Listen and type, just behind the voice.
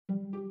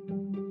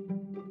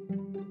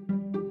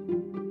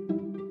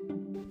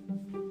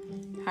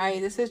Hi,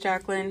 this is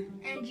Jacqueline.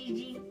 And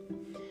Gigi.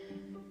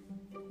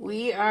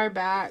 We are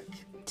back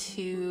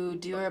to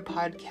do our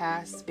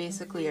podcast,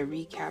 basically a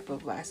recap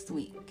of last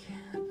week.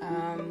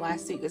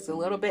 Last week was a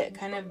little bit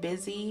kind of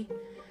busy.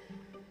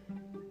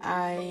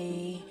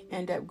 I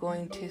ended up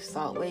going to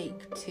Salt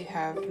Lake to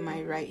have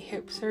my right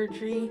hip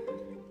surgery,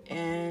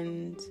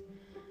 and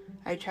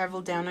I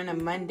traveled down on a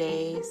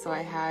Monday, so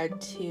I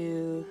had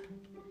to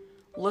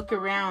look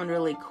around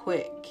really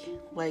quick,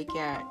 like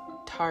at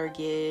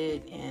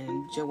Target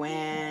and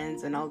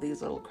Joann's and all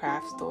these little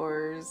craft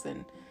stores,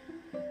 and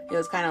it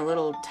was kind of a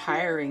little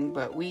tiring,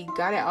 but we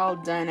got it all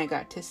done. I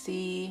got to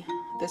see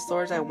the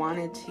stores I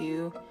wanted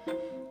to,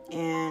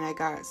 and I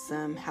got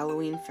some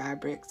Halloween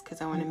fabrics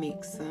because I want to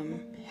make some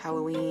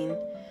Halloween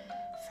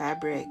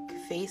fabric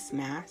face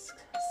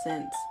masks,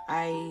 since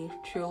I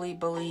truly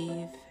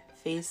believe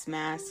face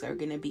masks are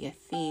going to be a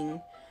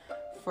thing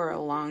for a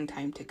long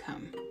time to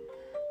come.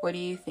 What do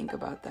you think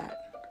about that?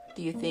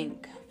 Do you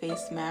think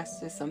face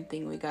masks is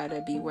something we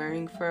gotta be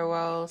wearing for a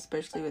while,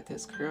 especially with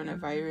this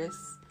coronavirus?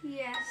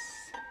 Yes.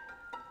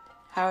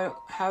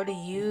 How do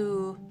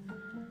you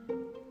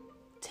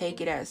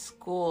take it at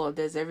school?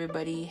 Does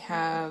everybody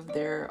have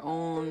their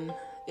own,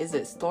 is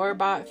it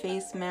store-bought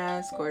face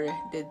mask, or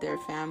did their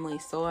family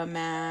sew a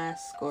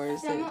mask, or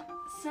is it...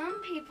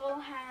 Some people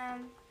have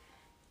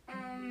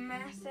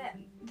masks that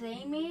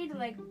they made,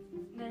 like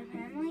their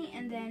family,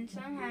 and then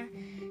some have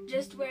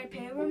just wear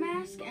paper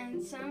mask,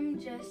 and some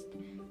just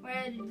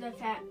wear the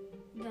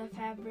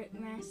fabric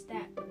mask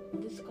that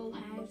the school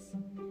has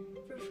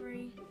for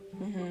free.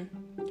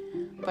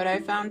 But I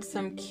found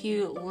some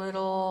cute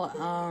little,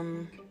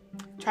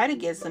 try to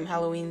get some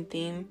Halloween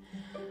theme,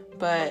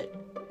 but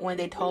when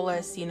they told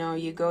us,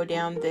 you go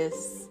down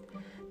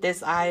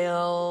this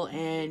aisle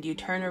and you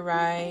turn a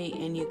right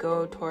and you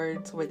go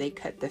towards where they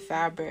cut the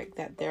fabric,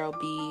 that there'll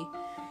be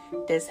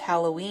this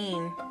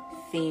Halloween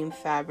theme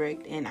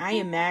fabric, and I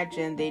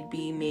imagine they'd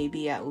be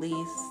maybe at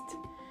least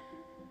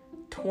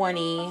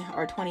 20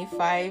 or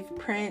 25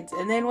 prints.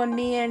 And then when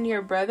me and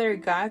your brother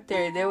got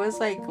there was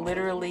like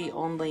literally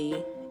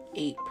only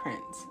 8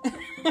 prints.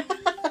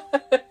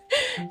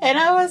 And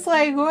I was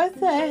like, what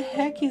the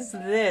heck is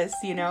this,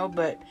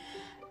 but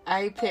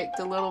I picked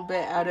a little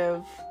bit out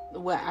of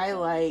what I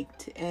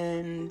liked,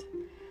 and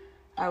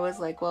I was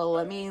like, well,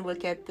 let me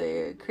look at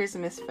the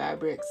Christmas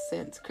fabrics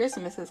since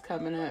Christmas is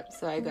coming up.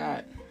 So I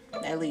got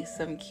at least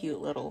some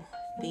cute little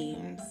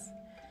themes.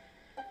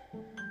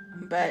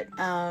 But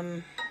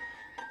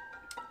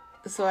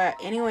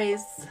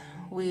anyways,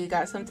 we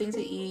got something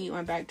to eat,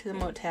 went back to the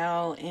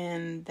motel,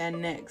 and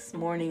then next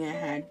morning I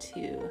had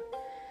to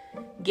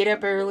get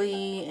up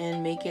early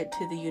and make it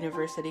to the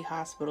university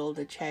hospital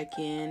to check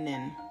in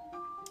and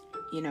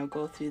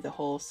go through the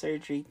whole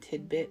surgery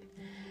tidbit.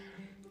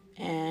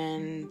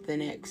 And the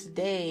next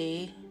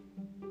day,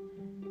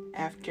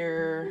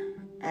 after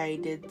I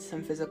did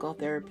some physical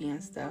therapy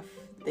and stuff,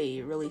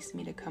 they released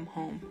me to come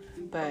home.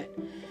 But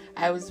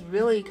I was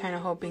really kind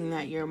of hoping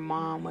that your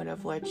mom would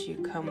have let you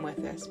come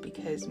with us,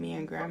 because me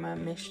and Grandma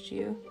missed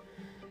you.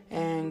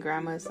 And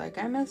Grandma's like,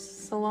 I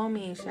miss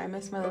Salome, I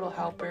miss my little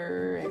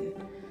helper, and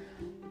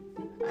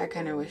I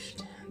kind of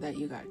wished that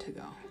you got to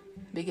go.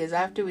 Because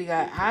after we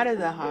got out of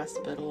the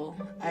hospital,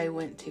 I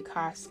went to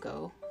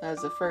Costco. That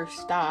was the first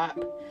stop.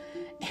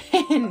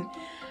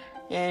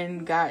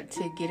 And got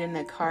to get in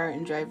the car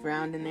and drive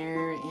around in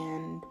there.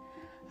 And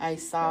I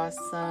saw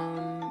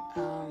some,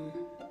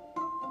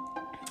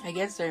 I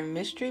guess they're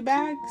mystery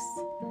bags.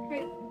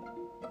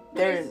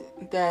 There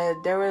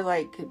were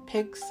like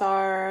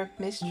Pixar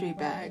mystery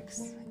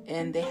bags.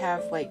 And they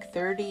have like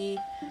 30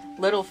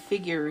 little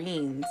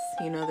figurines.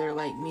 They're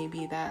like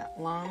maybe that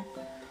long.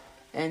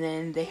 And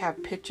then they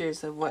have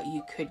pictures of what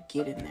you could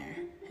get in there.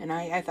 And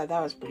I thought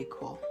that was pretty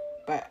cool.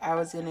 But I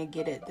was going to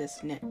get it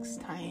this next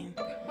time.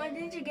 Why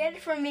didn't you get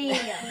it for me?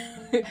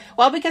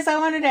 Well, because I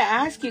wanted to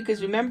ask you.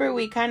 Because remember,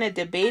 we kind of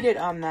debated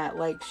on that.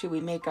 Like, should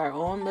we make our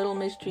own little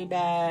mystery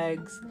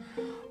bags?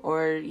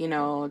 Or,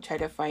 try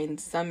to find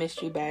some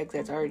mystery bags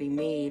that's already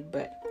made.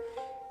 But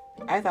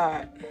I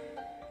thought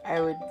I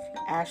would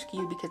ask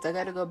you, because I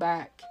got to go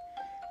back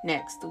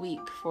next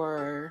week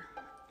for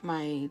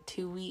my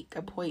 2-week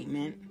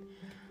appointment.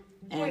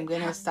 And I'm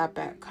going to stop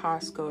at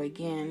Costco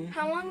again.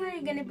 How long are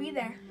you going to be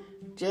there?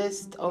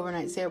 Just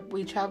overnight. So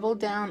we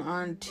traveled down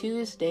on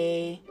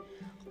Tuesday.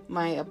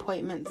 My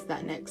appointment's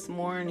that next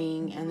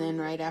morning. And then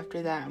right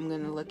after that, I'm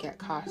going to look at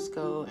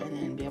Costco and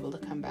then be able to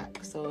come back.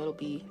 So it'll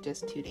be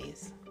just 2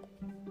 days.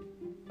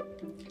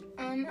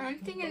 I'm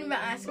thinking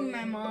about asking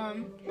my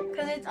mom.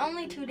 Because it's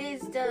only 2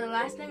 days. The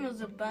last time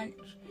was a bunch.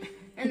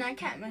 And I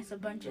can't miss a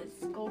bunch of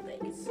school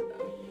days.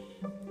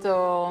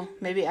 So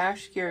maybe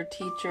ask your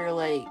teacher,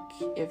 like,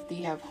 if they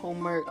have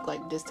homework,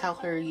 like, just tell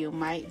her you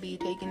might be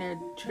taking a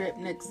trip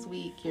next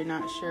week. You're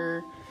not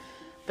sure.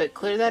 But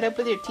clear that up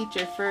with your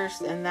teacher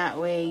first, and that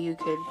way you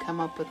could come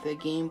up with a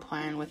game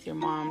plan with your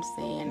mom,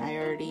 saying, I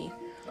already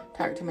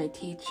talked to my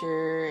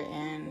teacher,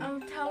 and... I'll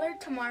tell her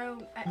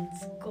tomorrow at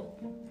school.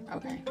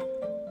 Okay.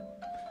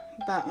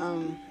 But,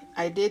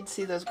 I did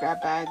see those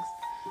grab bags.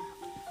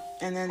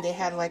 And then they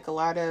had like a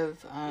lot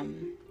of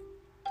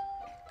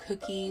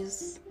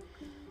cookies.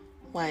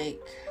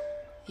 Like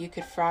you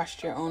could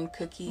frost your own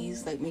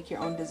cookies, like make your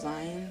own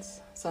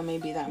designs. So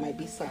maybe that might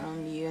be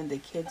something you and the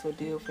kids will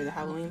do for the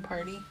Halloween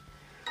party.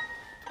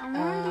 I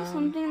want to do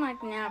something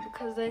like now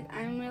because like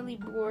I'm really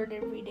bored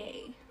every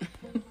day.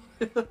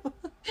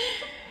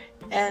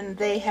 And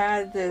they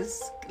had a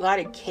lot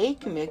of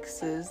cake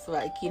mixes,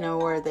 like, you know,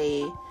 where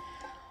they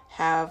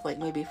have like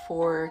maybe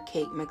 4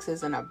 cake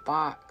mixes in a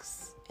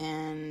box.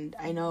 And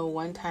I know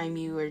one time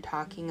you were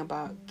talking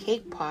about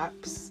cake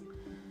pops.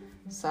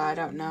 So I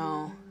don't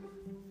know.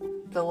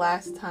 The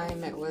last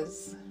time it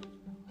was,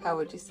 how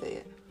would you say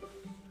it?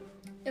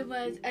 It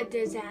was a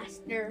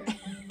disaster.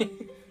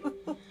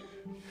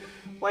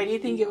 Why do you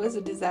think it was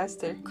a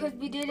disaster? Because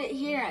we did it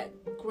here at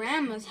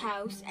Grandma's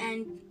house,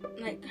 and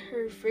like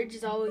her fridge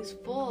is always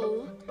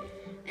full,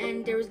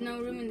 and there was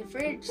no room in the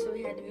fridge, so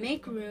we had to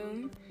make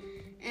room,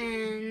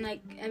 and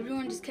like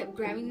everyone just kept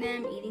grabbing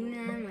them, eating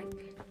them, like,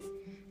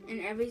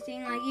 and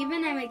everything. Like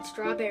even I made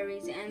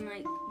strawberries, and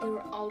like they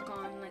were all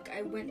gone. Like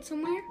I went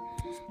somewhere,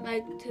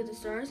 like to the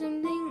store or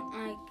something,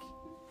 like,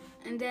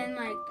 and then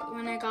like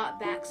when I got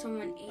back,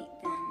 someone ate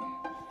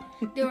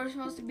them. They were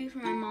supposed to be for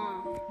my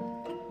mom.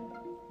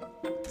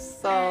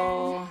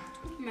 So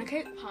my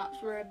cake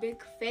pops were a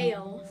big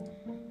fail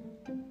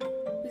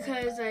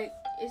because like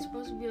it's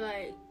supposed to be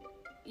like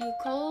you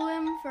cool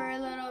them for a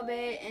little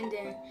bit and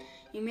then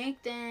you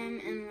make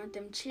them and let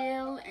them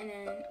chill and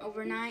then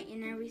overnight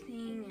and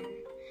everything, and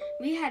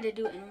we had to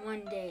do it in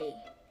one day.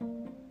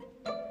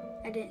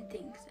 I didn't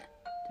think so.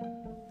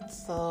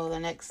 So the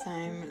next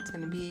time it's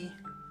gonna be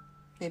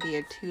maybe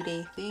a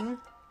 2-day thing.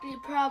 They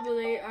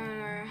probably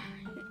are.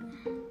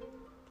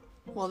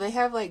 Well, they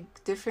have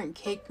like different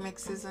cake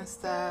mixes and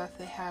stuff.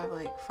 They have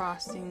like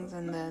frostings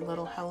and the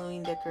little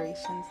Halloween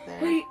decorations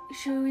there. Wait,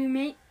 should we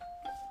make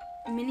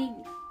mini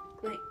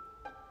like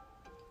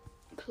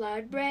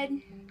cloud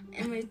bread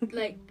and with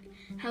like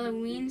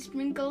Halloween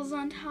sprinkles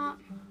on top?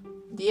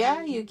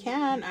 Yeah, you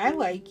can. I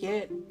like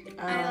it.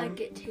 I like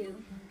it too.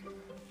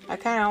 I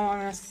kind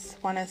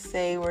of want to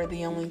say we're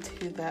the only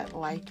 2 that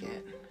like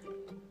it.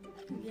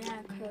 Yeah,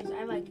 because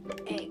I like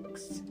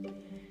eggs.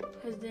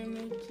 Because they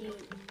make you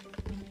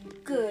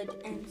good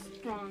and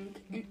strong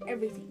and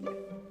everything.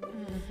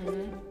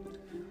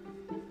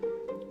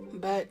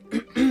 But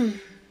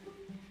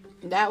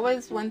that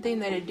was one thing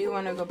that I do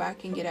want to go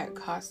back and get at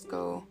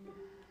Costco.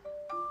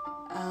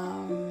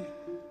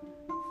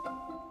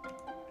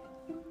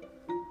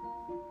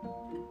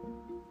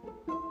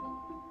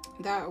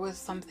 That was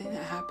something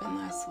that happened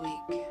last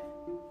week.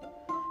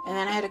 And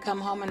then I had to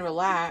come home and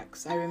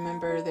relax. I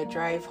remember the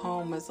drive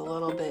home was a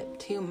little bit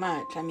too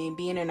much. I mean,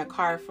 being in a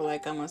car for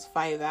like almost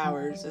 5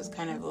 hours is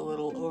kind of a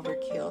little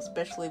overkill,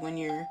 especially when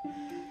your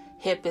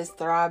hip is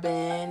throbbing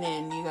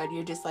and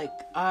you're just like,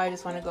 oh, I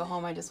just want to go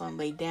home. I just want to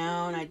lay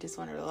down. I just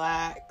want to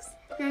relax.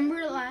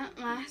 Remember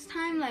last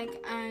time,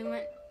 like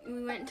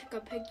we went to go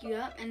pick you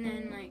up, and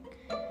then like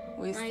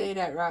we stayed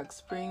at Rock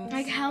Springs.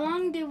 Like how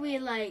long did we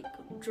like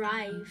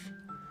drive?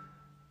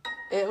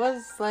 It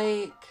was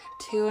like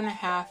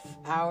 2.5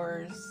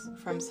 hours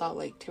from Salt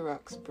Lake to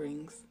Rock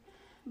Springs.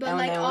 But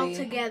like all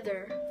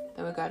together.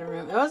 Then we got a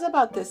room. It was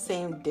about the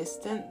same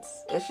distance.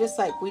 It's just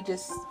like we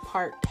just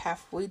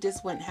we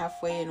just went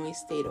halfway and we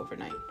stayed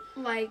overnight.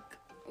 Like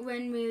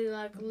when we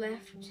like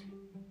left.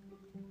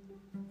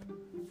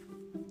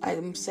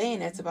 I'm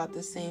saying it's about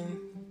the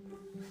same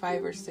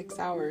 5 or 6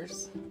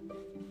 hours.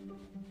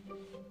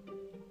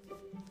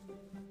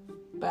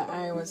 But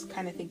I was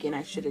kind of thinking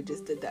I should have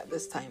just did that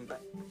this time,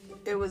 but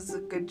it was a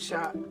good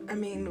shot. I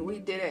mean, we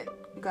did it.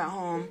 Got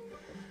home.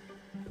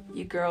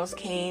 You girls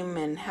came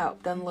and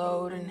helped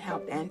unload and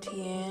helped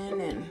Auntie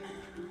in, and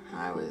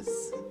I was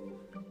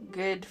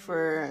good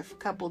for a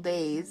couple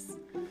days.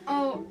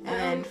 Oh,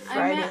 and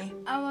Friday.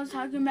 I was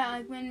talking about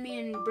like when me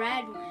and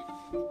Brad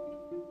went.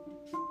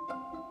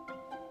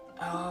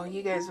 Oh,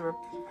 you guys were.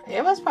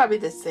 It was probably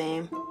the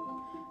same.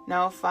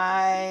 No,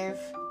 5.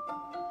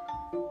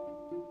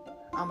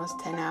 Almost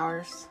 10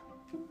 hours.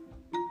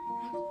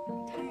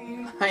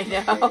 I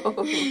know.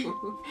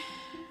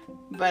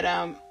 But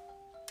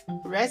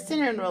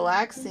resting and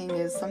relaxing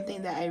is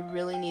something that I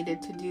really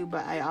needed to do,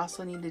 but I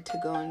also needed to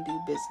go and do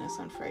business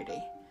on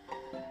Friday.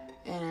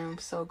 And I'm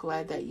so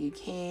glad that you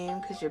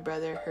came because your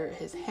brother hurt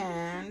his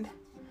hand.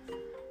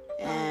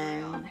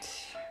 And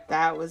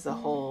that was a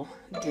whole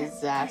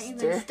disaster.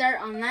 Can't even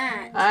start on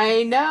that.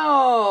 I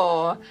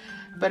know.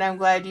 But I'm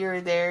glad you were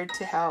there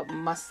to help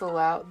muscle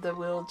out the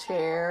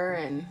wheelchair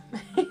and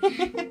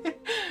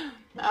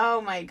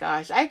oh my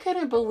gosh. I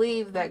couldn't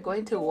believe that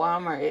going to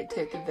Walmart it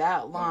took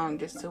that long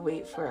just to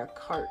wait for a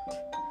cart.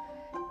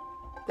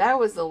 That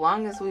was the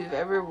longest we've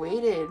ever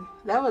waited.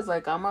 That was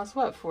like almost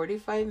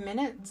 45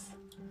 minutes?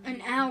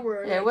 An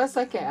hour. It was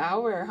like an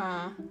hour,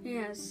 huh?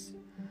 Yes.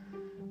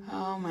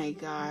 Oh my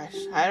gosh.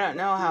 I don't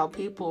know how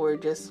people were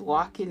just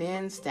walking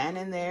in,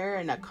 standing there,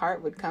 and a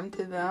cart would come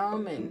to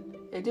them, and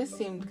it just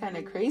seemed kind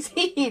of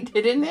crazy,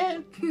 didn't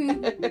it?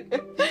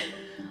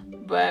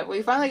 But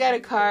we finally got a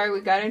car.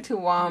 We got into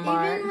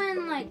Walmart. Even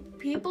when like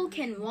people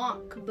can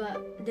walk,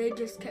 but they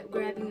just kept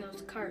grabbing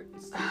those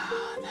carts.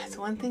 That's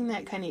one thing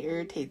that kind of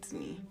irritates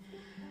me.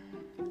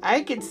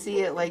 I could see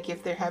it, like,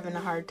 if they're having a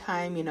hard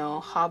time, you know,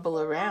 hobble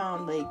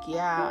around, like,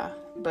 yeah.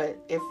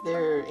 But if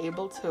they're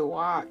able to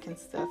walk and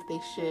stuff, they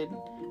should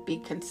be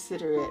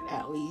considerate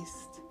at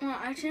least. Well,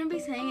 I shouldn't be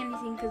saying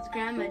anything because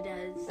Grandma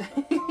does.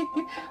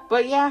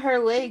 But yeah, her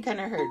leg kind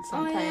of hurts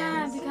sometimes. Oh,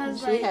 yeah, because,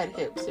 she like, had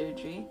hip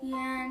surgery.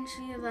 Yeah, and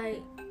she,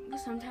 like,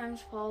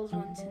 sometimes falls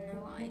once in a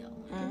while.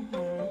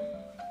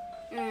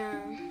 Mm-hmm. Yeah.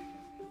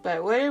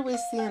 But what did we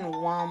see in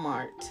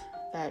Walmart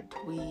that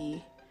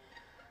we...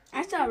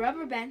 I saw a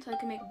rubber band so I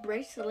could make a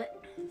bracelet.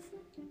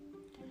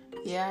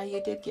 Yeah,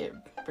 you did get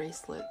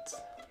bracelets.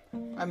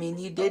 I mean,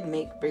 you did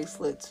make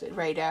bracelets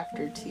right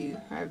after, too.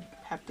 I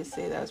have to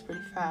say that was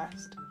pretty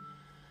fast.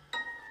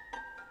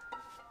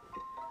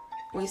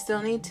 We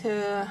still need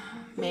to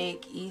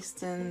make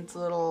Easton's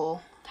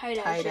little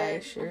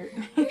tie-dye shirt.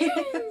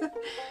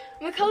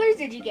 What colors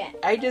did you get?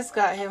 I just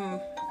got him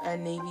a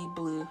navy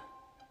blue.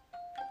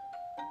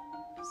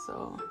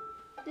 So.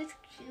 That's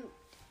cute.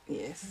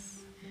 Yes.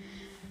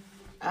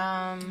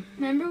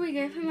 Remember we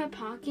gave him a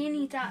Pocky and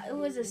he thought it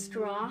was a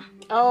straw?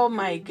 Oh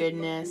my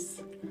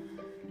goodness.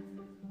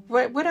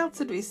 What else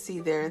did we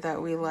see there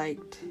that we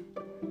liked?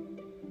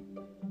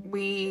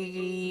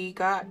 We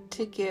got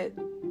to get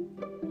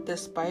the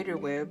spider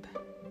web.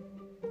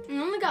 We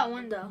only got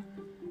one though.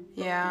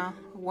 Yeah,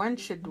 one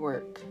should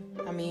work.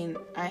 I mean,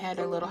 I had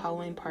a little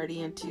Halloween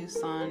party in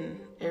Tucson,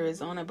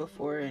 Arizona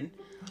before, and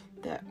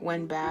that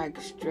one bag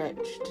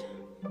stretched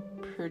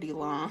pretty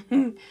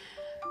long.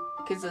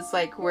 Because it's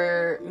like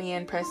where me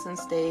and Preston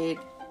stayed,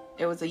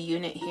 it was a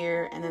unit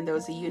here, and then there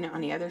was a unit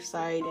on the other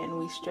side, and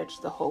we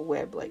stretched the whole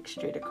web like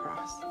straight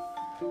across.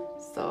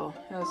 So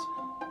it was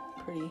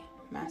pretty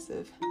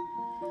massive.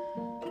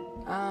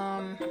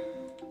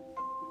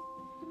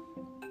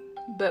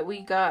 But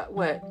we got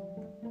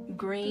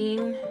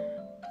green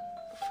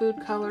food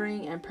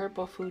coloring and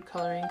purple food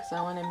coloring because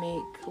I want to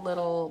make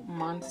little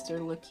monster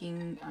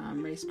looking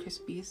Rice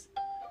Krispies.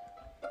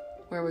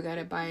 Where we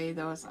gotta buy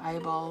those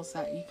eyeballs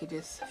that you could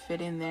just fit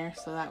in there,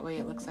 so that way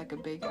it looks like a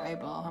big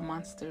eyeball, a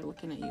monster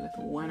looking at you with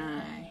one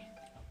eye.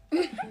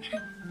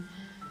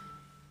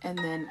 And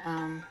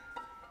then,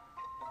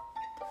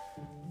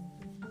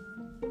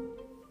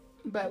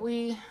 but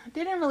we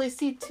didn't really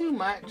see too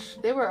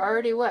much. They were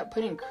already,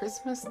 putting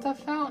Christmas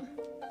stuff out?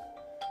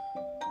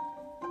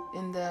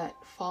 In that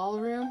fall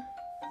room?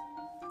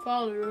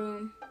 Fall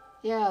room.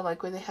 Yeah,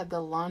 like where they had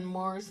the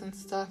lawnmowers and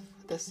stuff.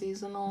 The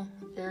seasonal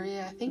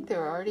area. I think they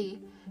were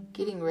already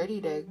getting ready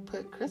to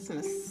put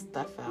Christmas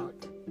stuff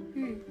out.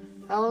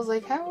 I was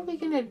like, how are we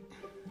gonna...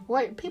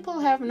 What? People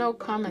have no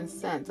common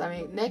sense. I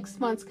mean, next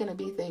month's gonna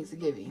be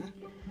Thanksgiving.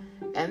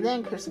 And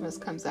then Christmas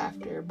comes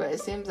after. But it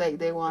seems like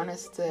they want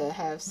us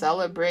to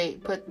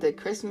celebrate, put the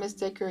Christmas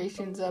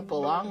decorations up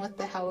along with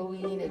the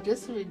Halloween. It's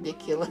just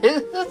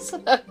ridiculous.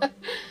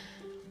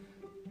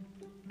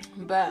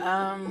 But,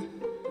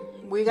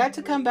 we got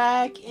to come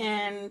back,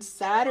 and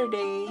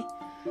Saturday...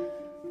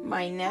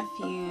 my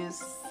nephew's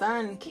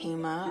son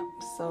came up,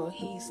 so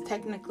he's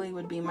technically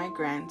would be my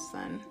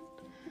grandson,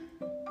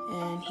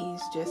 and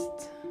he's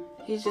just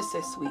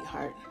a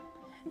sweetheart.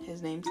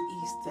 His name's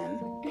Easton.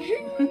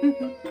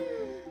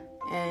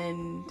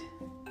 And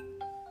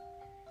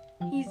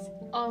he's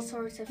all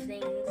sorts of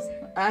things.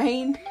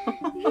 I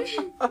know.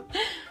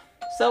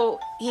 So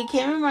he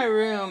came in my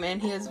room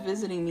and he was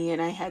visiting me,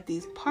 and I had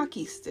these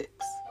Pocky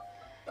sticks.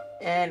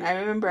 And I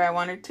remember I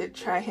wanted to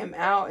try him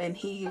out, and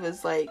he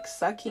was like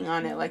sucking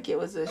on it like it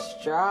was a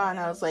straw. And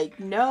I was like,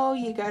 no,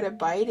 you gotta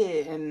bite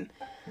it. And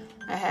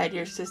I had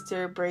your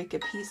sister break a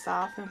piece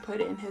off and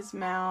put it in his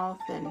mouth.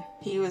 And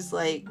he was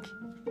like,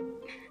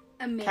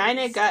 kind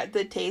of got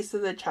the taste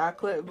of the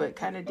chocolate, but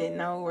kind of didn't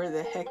know where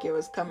the heck it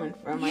was coming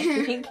from, I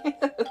think.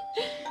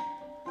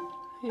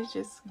 He's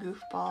just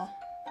goofball.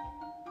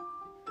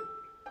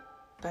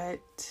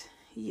 But,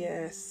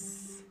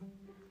 yes.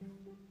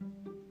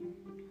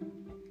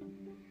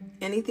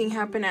 Anything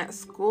happen at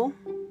school?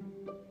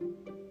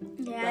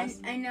 Yeah,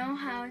 I know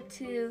how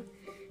to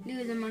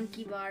do the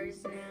monkey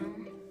bars now.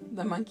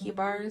 The monkey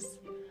bars?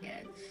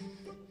 Yes.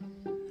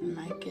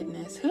 My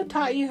goodness. Who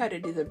taught you how to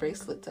do the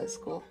bracelets at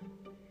school?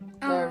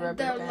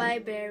 The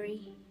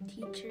library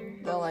teacher.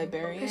 The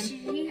librarian? Because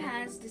she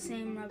has the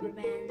same rubber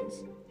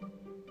bands.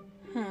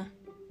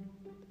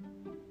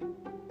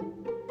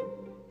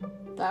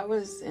 That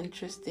was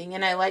interesting.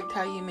 And I liked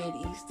how you made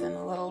Easton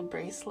a little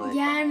bracelet.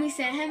 Yeah, and we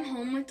sent him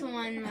home with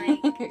one, like,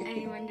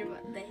 I wonder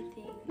what they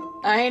think.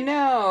 I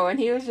know, and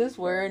he was just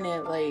wearing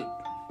it like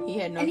he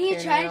had no care. And he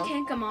tried to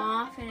take them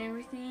off and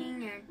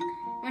everything, and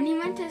when he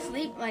went to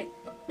sleep, like,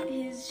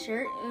 his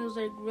shirt, it was,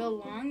 like, real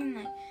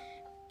long,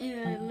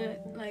 and,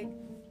 like,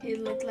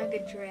 it looked like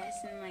a dress,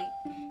 and, like,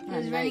 he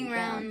was running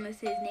around with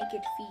his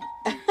naked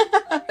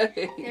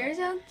feet. They're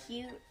so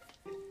cute.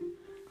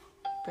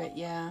 But,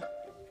 yeah.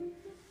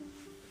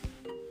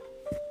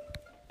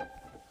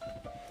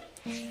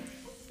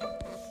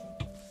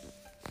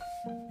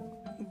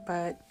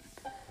 But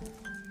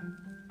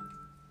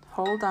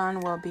Hold on,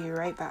 we'll be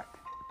right back.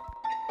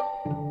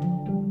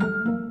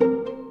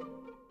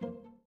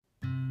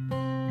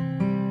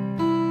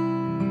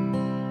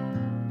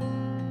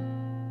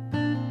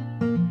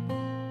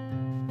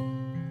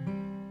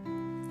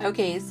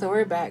 Okay, so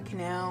we're back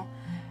now.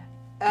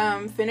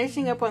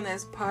 Finishing up on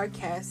this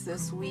podcast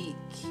this week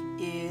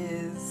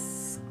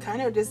is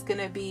kind of just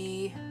gonna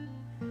be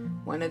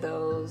one of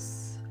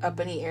those up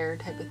in the air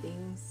type of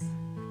things.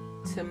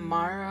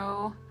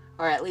 Tomorrow,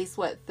 or at least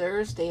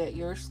Thursday at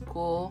your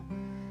school,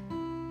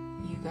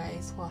 you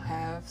guys will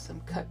have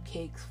some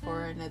cupcakes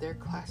for another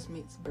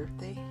classmate's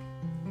birthday.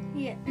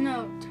 Yeah,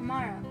 no,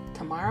 tomorrow.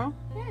 Tomorrow?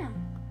 Yeah.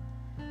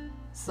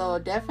 So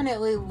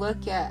definitely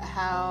look at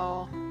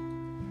how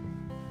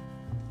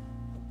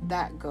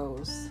that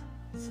goes.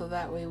 So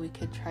that way we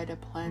could try to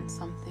plan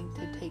something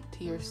to take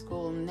to your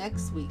school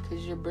next week,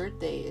 because your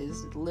birthday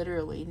is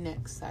literally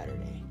next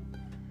Saturday.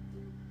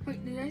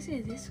 Wait, did I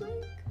say this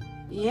week?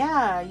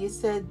 Yeah, you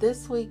said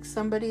this week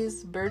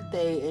somebody's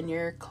birthday in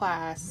your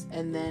class,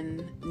 and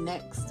then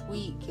next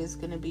week is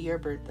going to be your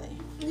birthday.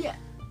 Yeah.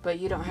 But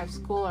you don't have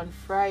school on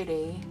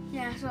Friday.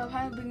 Yeah, so I'll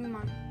probably bring them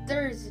on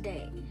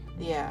Thursday.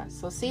 Yeah,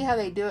 so see how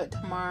they do it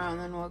tomorrow, and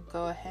then we'll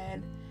go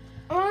ahead.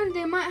 Or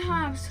they might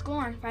have school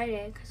on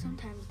Friday, because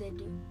sometimes they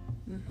do.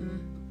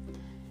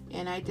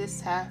 And I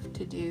just have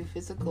to do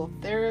physical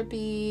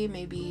therapy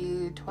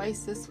maybe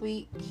twice this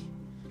week.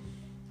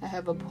 I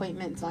have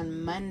appointments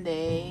on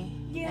Monday.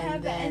 Do you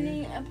have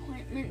any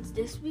appointments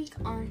this week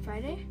on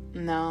Friday?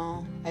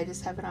 No, I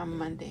just have it on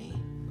Monday.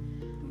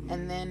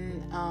 And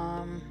then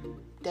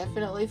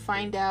definitely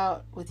find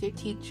out with your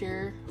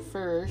teacher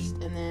first,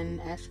 and then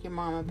ask your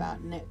mom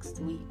about next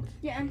week.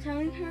 Yeah, I'm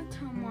telling her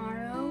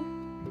tomorrow.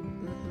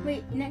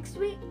 Wait, next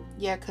week?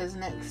 Yeah, because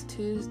next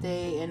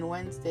Tuesday and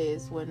Wednesday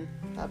is when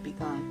I'll be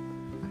gone.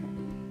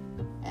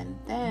 And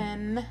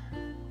then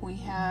we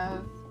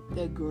have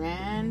the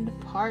grand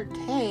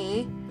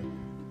party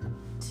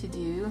to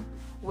do,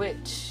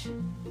 which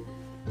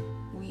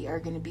we are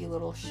going to be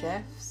little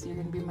chefs. You're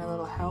going to be my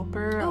little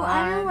helper. Oh,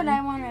 I know what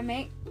I want to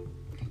make.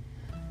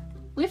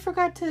 We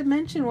forgot to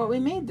mention what we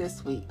made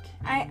this week.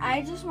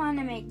 I just want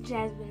to make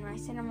jasmine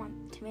rice. I don't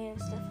want tomato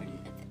stuff or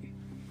nothing.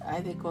 I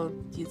think we'll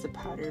use the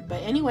powder.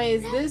 But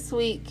anyways, this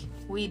week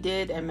we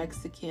did a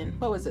Mexican.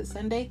 What was it,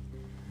 Sunday?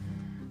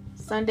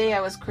 Sunday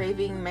I was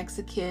craving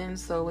Mexican,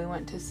 so we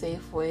went to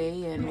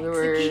Safeway and we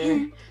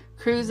were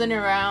cruising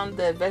around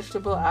the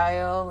vegetable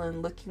aisle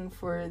and looking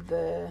for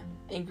the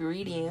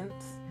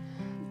ingredients.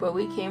 But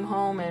we came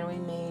home and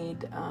we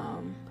made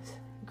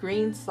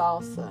green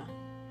salsa.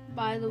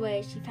 By the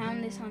way, she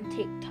found this on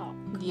TikTok.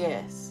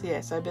 Yes.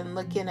 I've been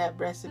looking up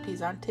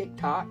recipes on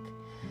TikTok.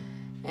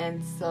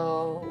 And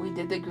so we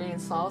did the green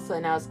salsa,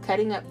 and I was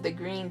cutting up the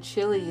green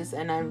chilies,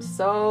 and I'm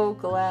so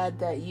glad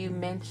that you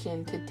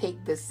mentioned to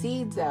take the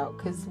seeds out,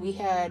 because we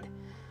had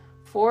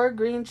 4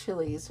 green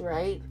chilies,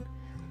 right?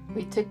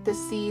 We took the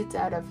seeds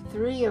out of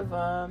 3 of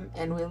them,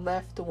 and we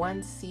left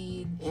 1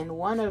 seed in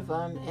 1 of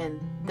them, and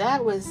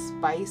that was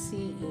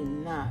spicy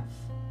enough.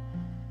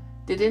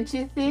 Didn't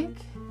you think?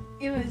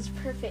 It was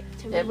perfect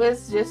to me. It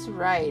was just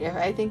right.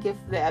 I think if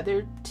the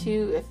other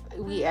 2, if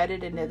we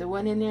added another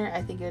one in there,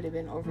 I think it would have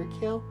been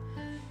overkill.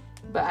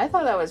 But I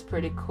thought that was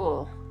pretty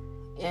cool.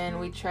 And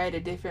we tried a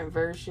different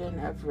version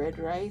of red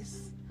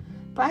rice.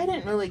 But I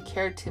didn't really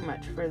care too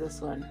much for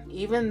this one.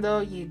 Even though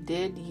you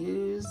did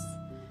use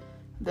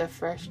the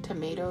fresh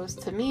tomatoes,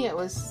 to me it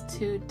was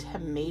too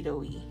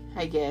tomatoey,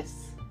 I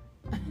guess.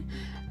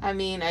 I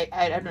mean,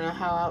 I don't know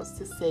how else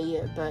to say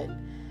it, but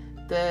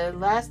the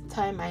last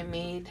time I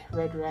made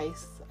red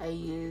rice, I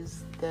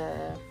used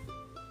the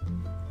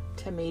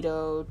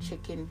tomato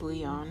chicken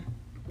bouillon,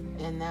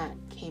 and that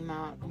came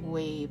out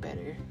way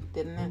better,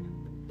 didn't it?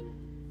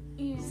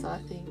 Yeah. So I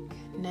think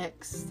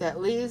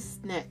at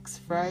least next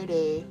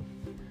Friday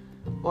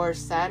or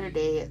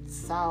Saturday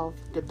itself,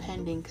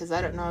 depending, because I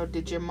don't know,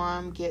 did your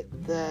mom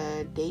get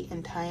the date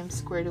and time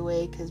squared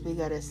away? Because we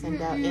got to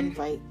send out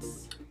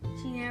invites.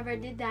 She never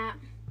did that.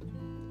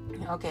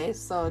 Okay,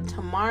 so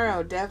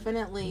tomorrow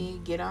definitely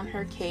get on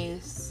her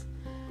case,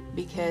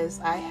 because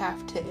I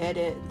have to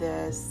edit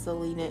the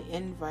Selena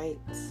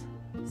invites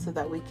so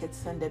that we could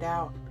send it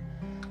out.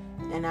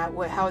 And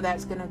how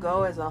that's going to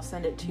go is I'll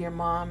send it to your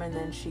mom, and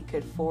then she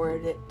could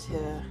forward it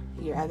to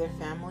your other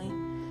family.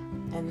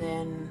 And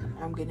then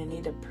I'm going to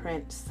need to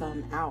print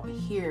some out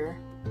here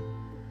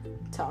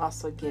to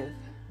also give.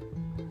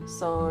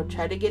 So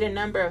try to get a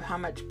number of how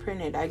much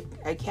printed.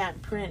 I can't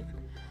print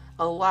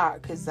a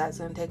lot because that's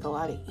going to take a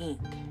lot of ink.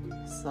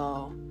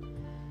 So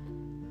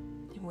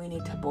we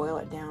need to boil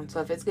it down. So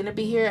if it's going to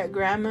be here at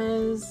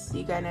Grandma's,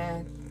 you got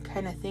to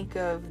kind of think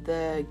of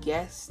the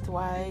guest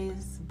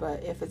wise.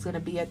 But if it's going to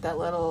be at that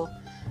little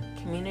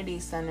community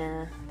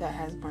center, that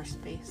has more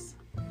space.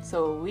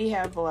 So we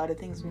have a lot of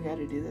things we got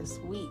to do this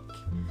week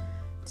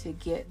to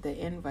get the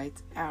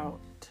invites out.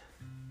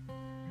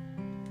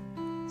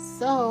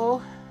 So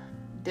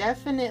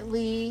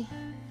definitely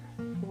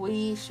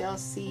we shall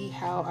see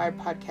how our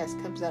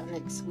podcast comes out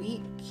next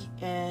week.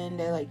 And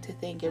I like to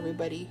thank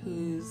everybody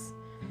who's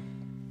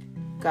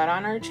got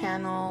on our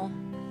channel,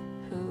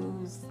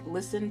 who's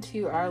listened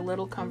to our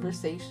little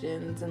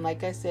conversations. And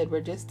like I said, we're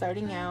just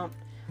starting out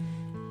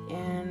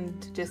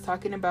and just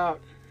talking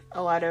about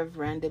a lot of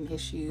random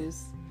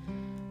issues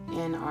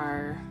in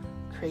our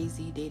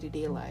crazy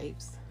day-to-day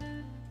lives.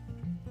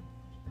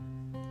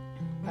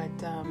 But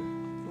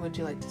would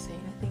you like to say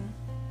anything?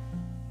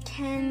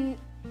 Can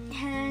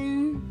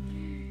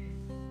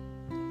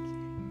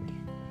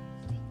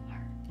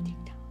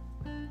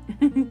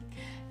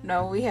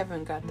No, we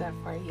haven't got that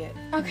far yet.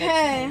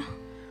 Okay.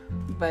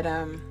 But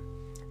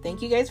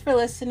thank you guys for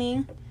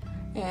listening,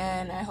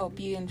 and I hope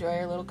you enjoy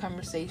our little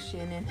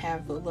conversation and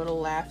have a little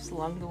laughs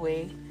along the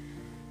way.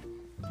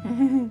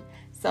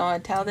 So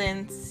until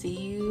then, see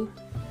you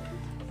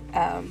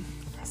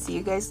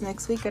guys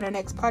next week on our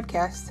next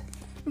podcast.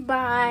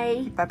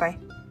 Bye. Bye-bye.